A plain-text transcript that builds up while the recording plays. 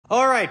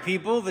All right,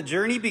 people, the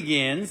journey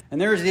begins. And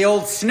there's the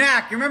old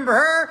snack. You remember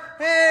her?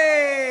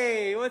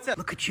 Hey, what's up?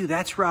 Look at you,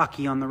 that's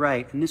Rocky on the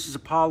right. And this is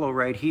Apollo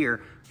right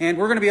here. And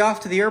we're gonna be off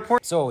to the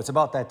airport. So it's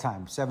about that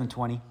time,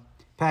 7:20.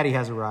 Patty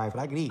has arrived.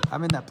 I can eat.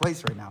 I'm in that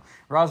place right now.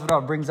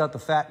 Roswell brings out the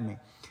fat in me.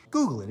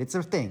 Google it, it's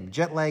a thing.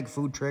 Jet lag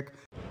food trick.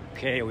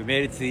 Okay, we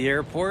made it to the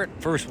airport.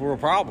 First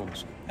world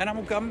problems. And I'm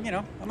not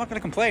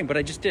gonna complain, but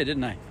I just did,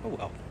 didn't I? Oh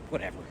well,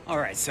 whatever. All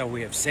right, so we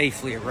have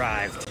safely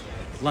arrived.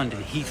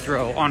 London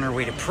Heathrow on our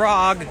way to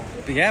Prague.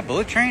 But yeah,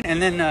 bullet train,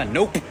 and then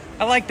nope.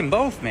 I liked them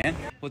both, man.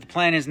 What the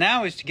plan is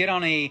now is to get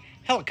on a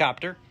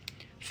helicopter,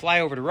 fly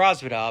over to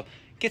Roswell,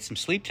 get some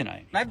sleep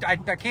tonight. I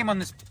came on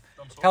this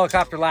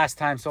helicopter last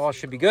time, so all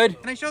should be good.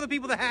 Can I show the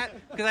people the hat?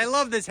 Because I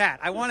love this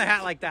hat. I want a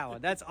hat like that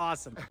one. That's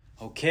awesome.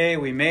 Okay,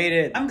 we made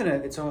it.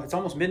 It's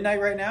almost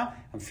midnight right now.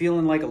 I'm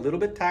feeling like a little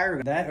bit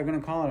tired. That are gonna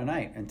call it a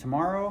night. And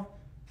tomorrow,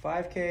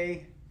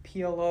 5K,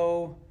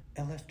 PLO,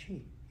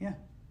 LFG. Yeah,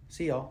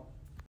 see y'all.